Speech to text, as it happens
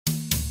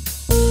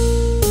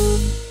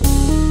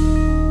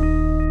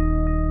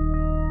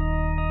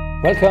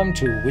Welcome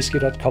to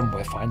Whisky.com,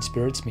 where fine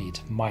spirits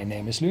meet. My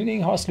name is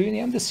Luening, Horst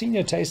Luening. I'm the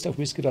senior taster of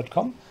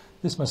Whisky.com.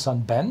 This is my son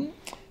Ben,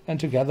 and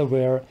together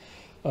we're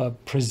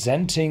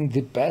presenting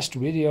the best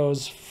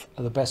videos,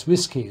 the best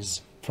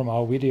whiskies from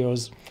our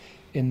videos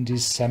in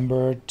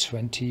December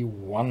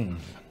 21.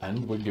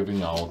 And we're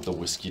giving out the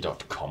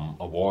Whisky.com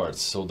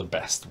awards, so the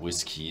best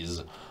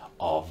whiskies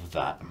of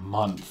that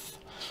month.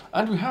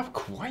 And we have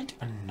quite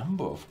a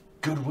number of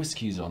good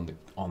whiskies on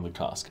the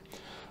cask.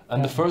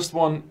 And the first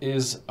one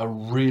is a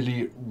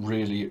really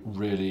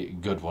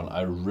good one.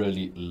 I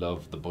really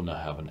love the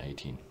Bunnahabhain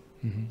 18.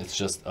 It's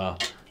just a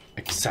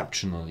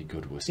exceptionally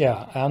good whiskey.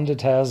 Yeah, and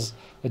it has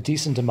a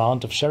decent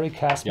amount of sherry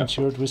cask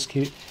matured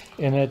whiskey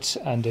in it,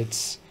 and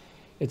it's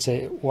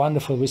a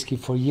wonderful whiskey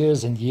for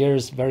years and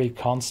years, very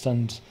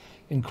constant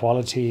in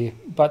quality,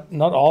 but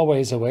not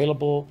always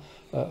available.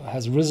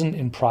 Has risen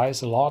in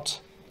price a lot,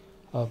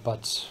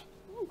 but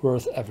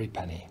worth every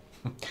penny.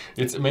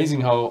 It's amazing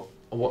how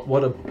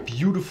what a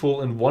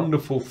beautiful and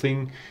wonderful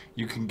thing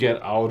you can get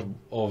out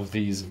of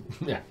these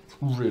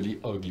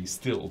really ugly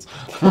stills.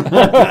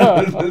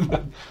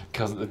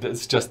 Because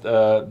it's just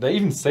they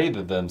even say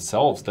that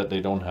themselves that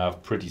they don't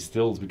have pretty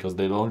stills because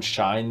they don't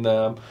shine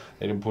them,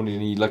 they don't put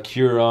any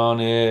liqueur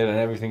on it, and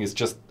everything is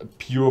just a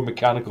pure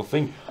mechanical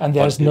thing. And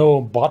there's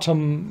no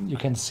bottom. You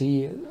can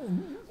see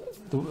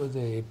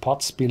the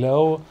pots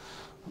below.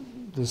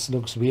 This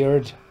looks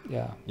weird.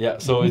 Yeah,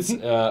 so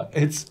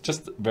it's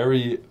just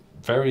very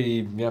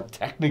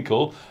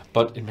technical,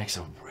 but it makes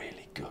a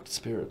really good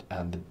spirit.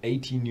 And the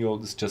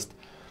 18-year-old is just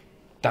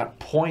that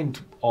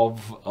point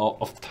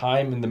of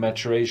time in the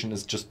maturation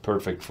is just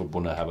perfect for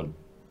Bunnahabhain.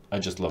 I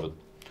just love it.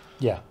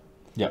 Yeah.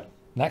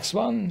 Next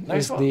one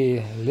is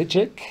the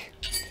Ledaig,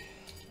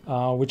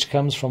 which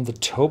comes from the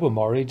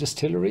Tobermory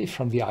distillery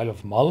from the Isle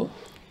of Mull.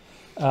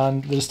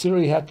 And the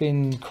distillery had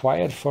been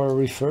quiet for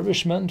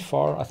refurbishment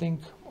for, I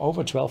think,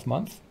 over 12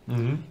 months.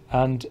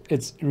 And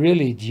it's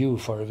really due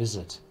for a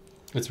visit.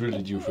 It's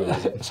really due for a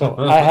visit. So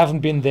I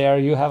haven't been there,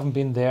 you haven't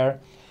been there.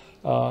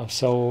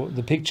 So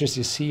the pictures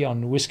you see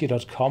on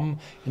Whisky.com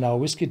in our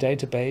whiskey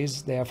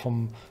database, they are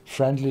from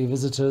friendly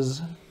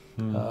visitors,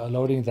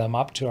 loading them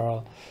up to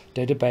our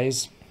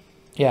database.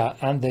 Yeah,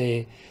 and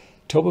the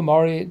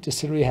Tobermory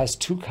distillery has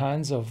two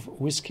kinds of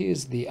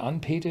whiskies, the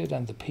unpeated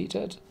and the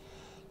peated.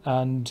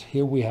 And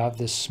here we have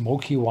this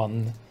smoky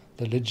one,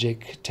 the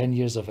Ledaig, 10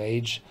 years of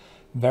age,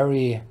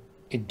 very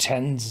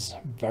intense,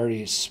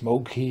 very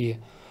smoky,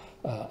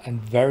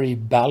 and very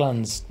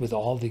balanced with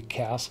all the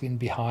cask in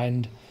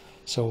behind.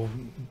 So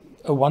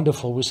a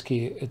wonderful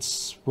whiskey.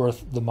 It's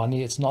worth the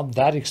money. It's not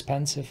that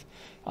expensive.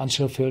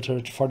 Unchill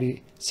filtered,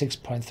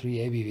 46.3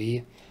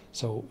 ABV.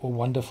 So a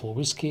wonderful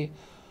whiskey.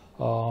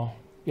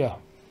 Yeah,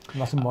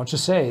 nothing more to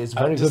say. It's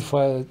very good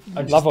for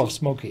a lover of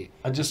smoky.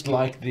 I just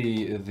like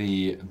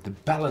the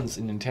balance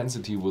in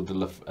intensity with the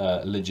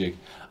Ledaig.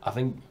 I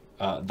think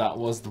that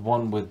was the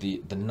one with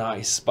the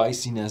nice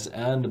spiciness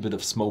and a bit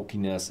of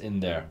smokiness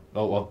in there.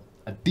 Oh, well,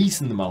 a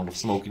decent amount of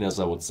smokiness,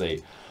 I would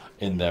say,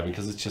 in there,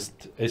 because it's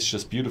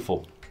just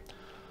beautiful.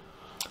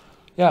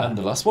 Yeah. And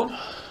the last one?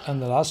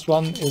 And the last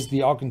one is the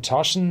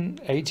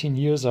Auchentoshan, 18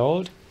 years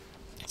old.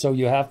 So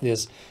you have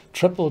this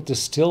triple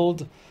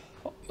distilled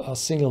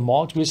single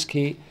malt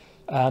whiskey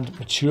and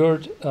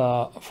matured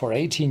for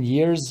 18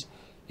 years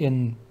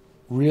in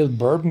real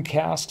bourbon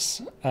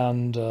casks.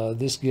 And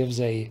this gives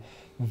a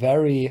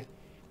very,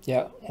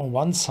 on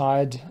one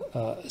side,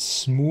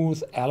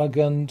 smooth,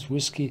 elegant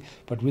whiskey,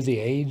 but with the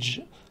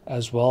age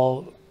as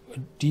well, a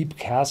deep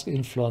cask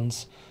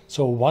influence.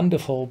 So a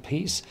wonderful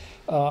piece.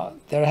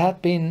 There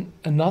had been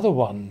another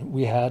one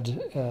we had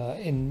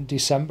in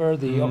December,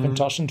 the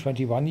Auchentoshan,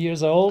 21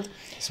 years old.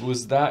 So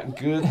was that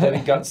good that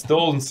it got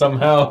stolen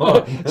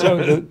somehow?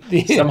 So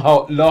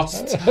somehow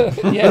lost.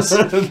 Yes.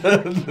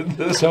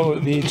 So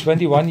the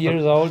 21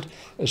 years old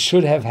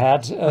should have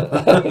had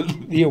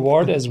the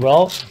award as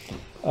well.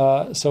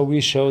 So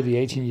we show the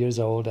 18 years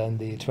old and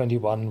the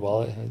 21,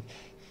 well,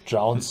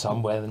 drowned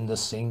somewhere in the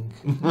sink.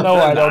 No,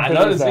 I don't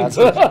believe that.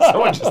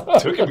 Someone just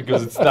took it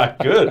because it's that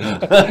good.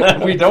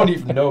 We don't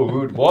even know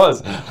who it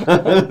was.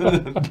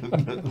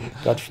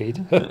 Got feet.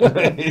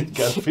 It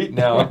got feet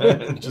now.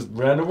 It just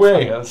ran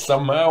away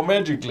somehow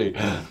magically.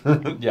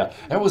 Yeah,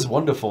 that was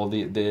wonderful.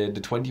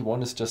 The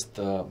 21 is just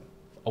a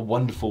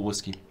wonderful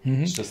whiskey.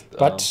 It's just,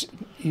 but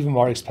even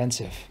more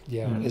expensive.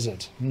 Yeah, is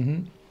it?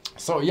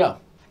 So yeah.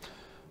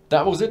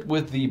 That was it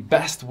with the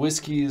best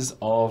whiskies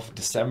of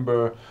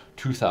December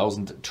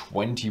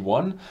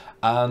 2021.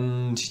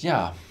 And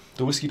yeah,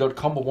 the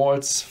Whisky.com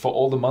awards for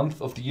all the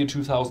month of the year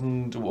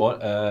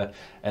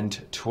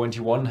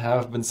 2021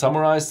 have been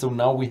summarized. So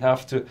now we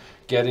have to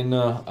get in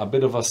a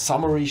bit of a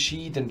summary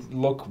sheet and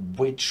look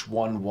which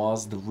one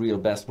was the real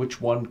best.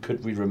 Which one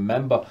could we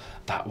remember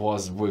that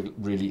was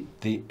really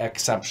the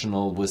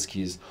exceptional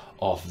whiskies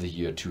of the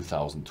year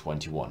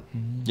 2021.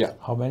 Yeah.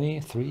 How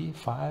many? 3,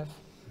 5?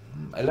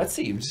 Let's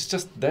see. It's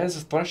just there's a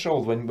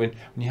threshold when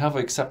you have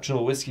an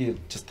exceptional whiskey, you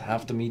just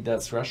have to meet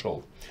that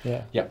threshold.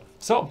 Yeah.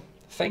 So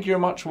thank you very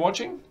much for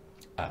watching,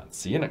 and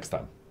see you next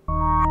time.